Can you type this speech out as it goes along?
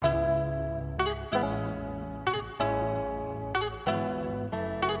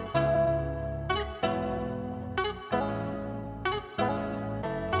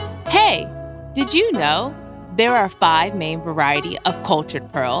Did you know there are 5 main varieties of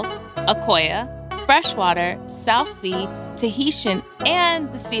cultured pearls? Akoya, freshwater, South Sea, Tahitian, and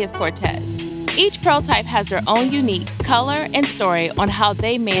the Sea of Cortez. Each pearl type has their own unique color and story on how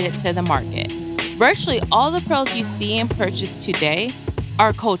they made it to the market. Virtually all the pearls you see and purchase today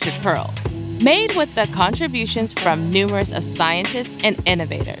are cultured pearls, made with the contributions from numerous of scientists and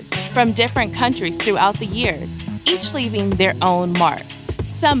innovators from different countries throughout the years, each leaving their own mark.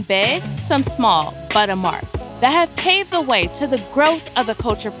 Some big, some small, but a mark that have paved the way to the growth of the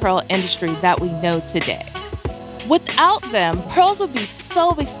cultured pearl industry that we know today. Without them, pearls would be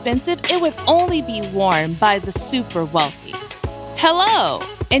so expensive it would only be worn by the super wealthy. Hello,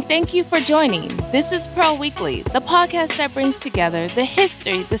 and thank you for joining. This is Pearl Weekly, the podcast that brings together the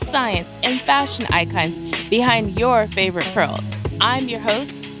history, the science, and fashion icons behind your favorite pearls. I'm your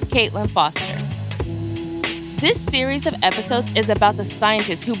host, Kaitlyn Foster. This series of episodes is about the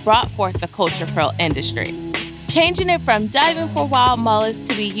scientists who brought forth the cultured pearl industry, changing it from diving for wild mullets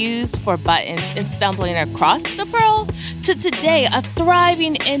to be used for buttons and stumbling across the pearl, to today a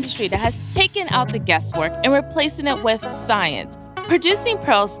thriving industry that has taken out the guesswork and replacing it with science, producing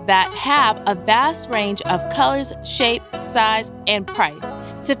pearls that have a vast range of colors, shape, size, and price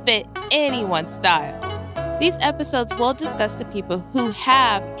to fit anyone's style. These episodes will discuss the people who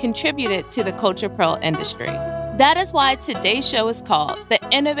have contributed to the cultured pearl industry. That is why today's show is called The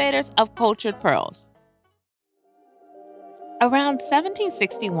Innovators of Cultured Pearls. Around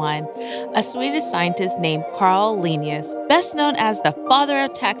 1761, a Swedish scientist named Carl Linnaeus, best known as the father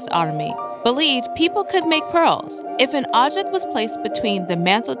of taxonomy, believed people could make pearls. If an object was placed between the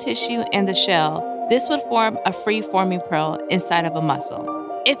mantle tissue and the shell, this would form a free-forming pearl inside of a mussel.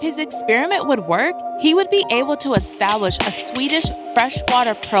 If his experiment would work, he would be able to establish a Swedish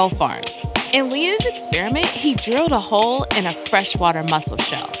freshwater pearl farm. In Linnaeus' experiment, he drilled a hole in a freshwater mussel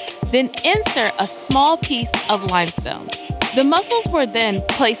shell, then insert a small piece of limestone. The mussels were then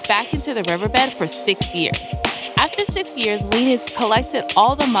placed back into the riverbed for 6 years. After 6 years, Linnaeus collected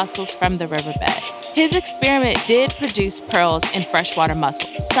all the mussels from the riverbed. His experiment did produce pearls in freshwater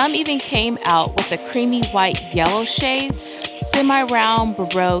mussels. Some even came out with a creamy white-yellow shade, semi-round,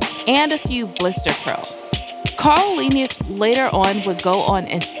 baroque, and a few blister pearls. Carl Linnaeus later on would go on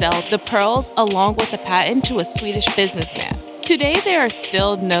and sell the pearls along with the patent to a Swedish businessman. Today, there are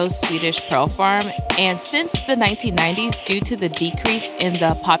still no Swedish pearl farm, and since the 1990s, due to the decrease in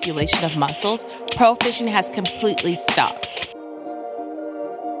the population of mussels, pearl fishing has completely stopped.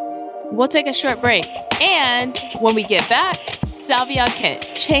 We'll take a short break, and when we get back, Salvia Kent,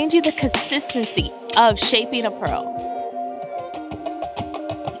 changing the consistency of shaping a pearl.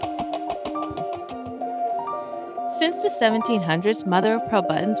 Since the 1700s, mother-of-pearl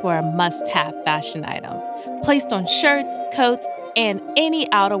buttons were a must-have fashion item, placed on shirts, coats, and any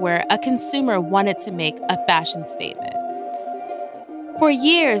outerwear a consumer wanted to make a fashion statement. For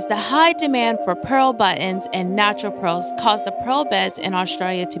years, the high demand for pearl buttons and natural pearls caused the pearl beds in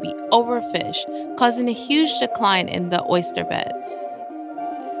Australia to be overfished, causing a huge decline in the oyster beds.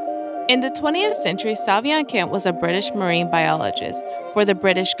 In the 20th century, Salvia Kent was a British marine biologist for the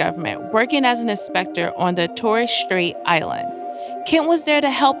British government, working as an inspector on the Torres Strait Island. Kent was there to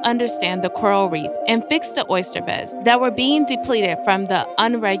help understand the coral reef and fix the oyster beds that were being depleted from the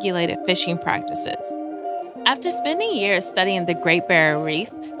unregulated fishing practices. After spending years studying the Great Barrier Reef,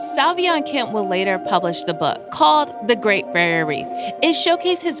 Salvia Kent would later publish the book called The Great Barrier Reef. It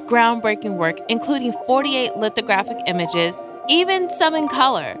showcased his groundbreaking work, including 48 lithographic images, even some in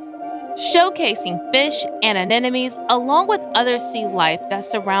color, showcasing fish and anemones along with other sea life that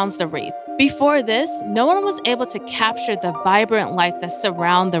surrounds the reef. Before this, no one was able to capture the vibrant life that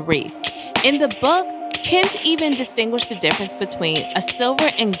surrounds the reef. In the book, Kent even distinguished the difference between a silver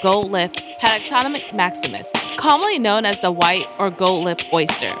and gold-lipped Palictonomys maximus, commonly known as the white or gold-lipped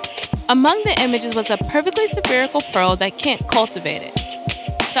oyster. Among the images was a perfectly spherical pearl that Kent cultivated.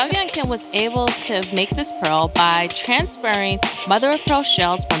 Salvia Kent was able to make this pearl by transferring mother-of-pearl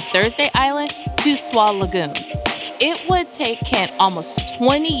shells from Thursday Island to Swall Lagoon. It would take Kent almost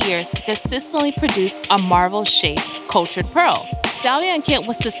 20 years to consistently produce a marble-shaped cultured pearl. Salvia Kent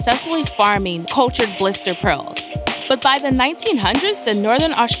was successfully farming cultured blister pearls. But by the 1900s, the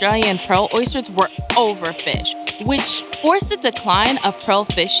northern Australian pearl oysters were overfished, which forced a decline of pearl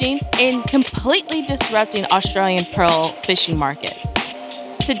fishing and completely disrupting Australian pearl fishing markets.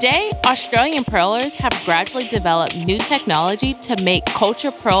 Today, Australian pearlers have gradually developed new technology to make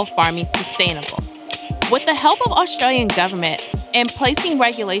cultured pearl farming sustainable. With the help of Australian government and placing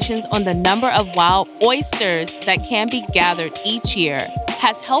regulations on the number of wild oysters that can be gathered each year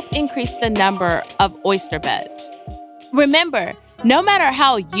has helped increase the number of oyster beds. Remember, No matter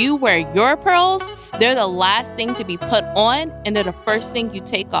how you wear your pearls, they're the last thing to be put on and they're the first thing you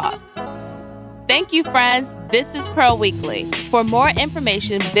take off. Thank you, friends. This is Pearl Weekly. For more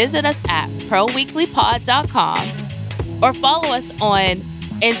information, visit us at pearlweeklypod.com or follow us on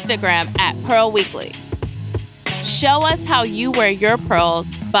Instagram at Pearl Weekly. Show us how you wear your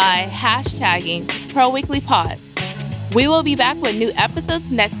pearls by hashtagging Pearl Weekly Pod. We will be back with new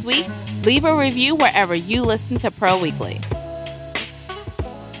episodes next week. Leave a review wherever you listen to Pearl Weekly.